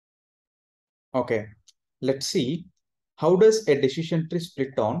Okay, let's see how does a decision tree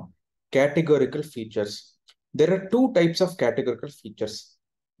split on categorical features. There are two types of categorical features,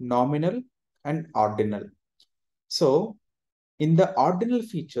 nominal and ordinal. So in the ordinal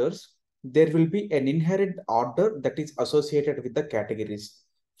features, there will be an inherent order that is associated with the categories.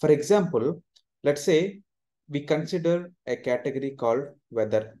 For example, let's say we consider a category called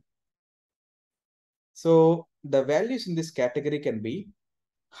weather. So the values in this category can be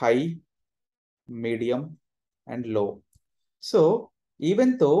high, medium, and low. So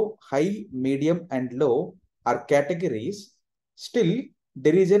even though high, medium, and low are categories, still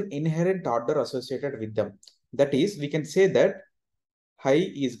there is an inherent order associated with them. That is, we can say that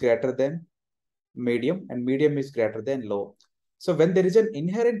high is greater than medium and medium is greater than low. So when there is an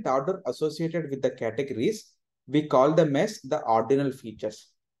inherent order associated with the categories, we call them as the ordinal features.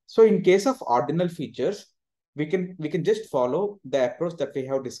 So in case of ordinal features, we can just follow the approach that we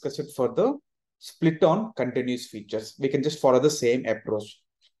have discussed for the split on continuous features. We can just follow the same approach,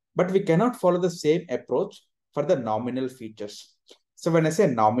 but we cannot follow the same approach for the nominal features. So when I say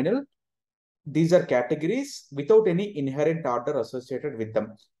nominal, these are categories without any inherent order associated with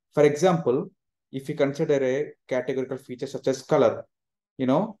them. For example, if you consider a categorical feature such as color,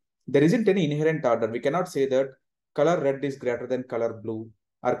 there isn't any inherent order. We cannot say that color red is greater than color blue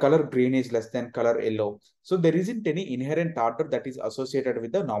or color green is less than color yellow. So there isn't any inherent order that is associated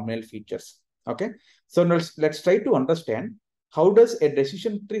with the nominal features. Okay. So now let's try to understand how does a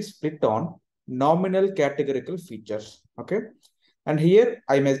decision tree split on nominal categorical features. Okay. And here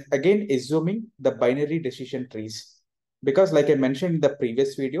I'm again assuming the binary decision trees, because like I mentioned in the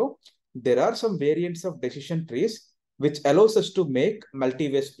previous video, there are some variants of decision trees which allows us to make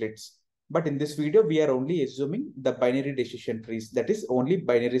multi-way splits. But in this video, we are only assuming the binary decision trees, that is only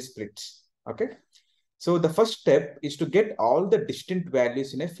binary splits. Okay. So the first step is to get all the distinct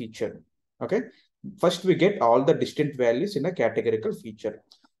values in a feature. Okay. First, we get all the distinct values in a categorical feature.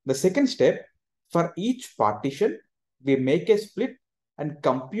 The second step, for each partition, we make a split and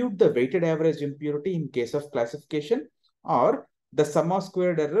compute the weighted average impurity in case of classification, or the sum of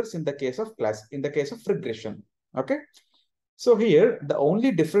squared errors in the case of regression. Okay. So here, the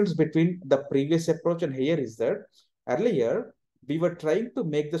only difference between the previous approach and here is that earlier we were trying to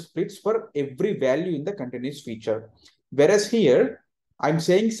make the splits for every value in the continuous feature. Whereas here, I'm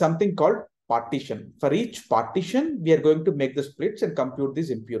saying something called partition. For each partition, we are going to make the splits and compute these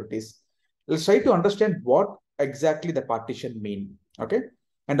impurities. Let's try to understand what exactly the partition mean. Okay.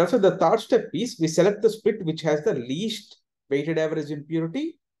 And also the third step is we select the split which has the least weighted average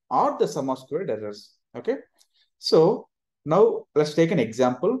impurity or the sum of squared errors. Okay. So now let's take an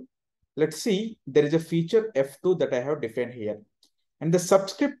example. Let's see, there is a feature F2 that I have defined here. And the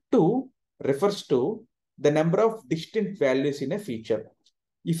subscript 2 refers to the number of distinct values in a feature.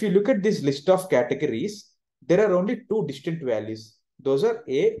 If you look at this list of categories, there are only two distinct values. Those are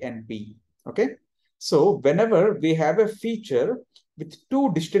A and B. Okay. So whenever we have a feature with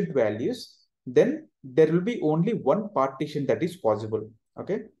two distinct values, then there will be only one partition that is possible.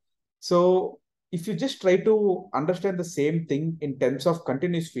 Okay. So if you just try to understand the same thing in terms of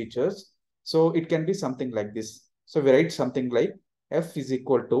continuous features, so it can be something like this. So we write something like F is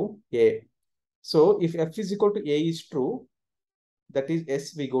equal to A. So if F is equal to A is true, that is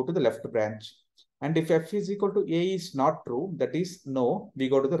S, we go to the left branch. And if F is equal to A is not true, that is no, we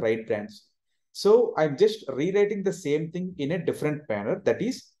go to the right branch. So I'm just rewriting the same thing in a different manner. That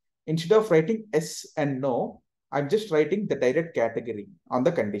is, instead of writing S and no, I'm just writing the direct category on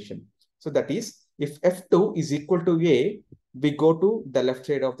the condition. So that is, if F2 is equal to A, we go to the left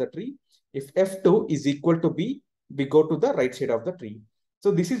side of the tree. If F2 is equal to B, we go to the right side of the tree.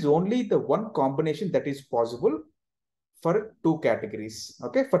 So this is only the one combination that is possible for two categories,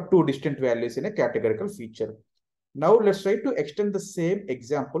 okay, for two distinct values in a categorical feature. Now let's try to extend the same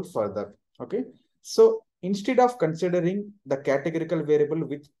example further, okay. So instead of considering the categorical variable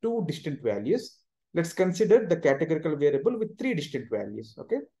with two distinct values, let's consider the categorical variable with three distinct values,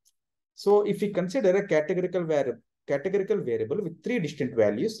 okay. So if we consider a categorical variable with three distinct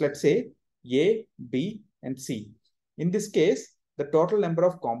values, let's say A, B, and C. In this case, the total number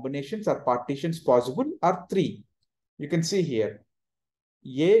of combinations or partitions possible are three. You can see here,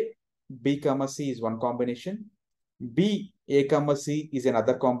 A, B, comma, C is one combination. B, A, comma, C is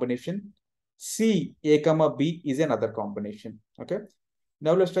another combination. C, A, comma, B is another combination. Okay.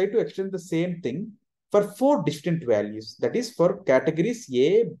 Now let's try to extend the same thing for four distinct values. That is for categories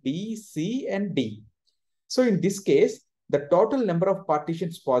A, B, C, and D. So in this case, the total number of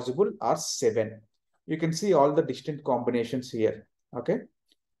partitions possible are 7. You can see all the distinct combinations here. Okay.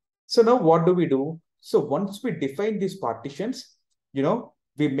 So now what do we do? So once we define these partitions,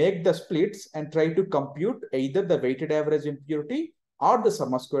 we make the splits and try to compute either the weighted average impurity or the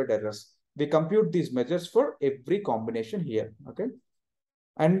sum of squared errors. We compute these measures for every combination here. Okay.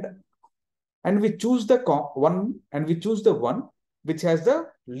 And we choose the one which has the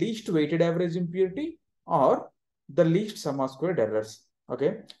least weighted average impurity or the least sum of squared errors.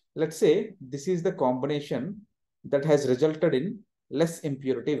 Okay. Let's say this is the combination that has resulted in less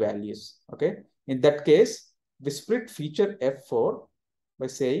impurity values. Okay. In that case, we split feature F4 by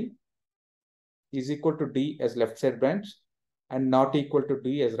saying is equal to D as left side branch and not equal to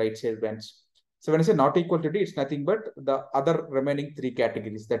D as right side branch. So when I say not equal to D, it's nothing but the other remaining three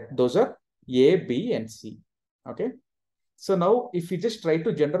categories, that those are A, B, and C. Okay. So now if we just try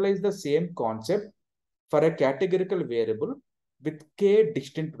to generalize the same concept for a categorical variable with k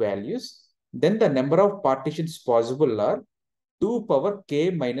distinct values, then the number of partitions possible are 2 power k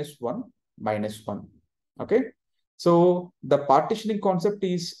minus 1 minus 1. Okay. So the partitioning concept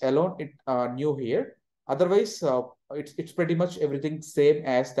is alone new here. Otherwise, it's pretty much everything same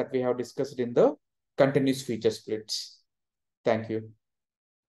as that we have discussed in the continuous feature splits. Thank you.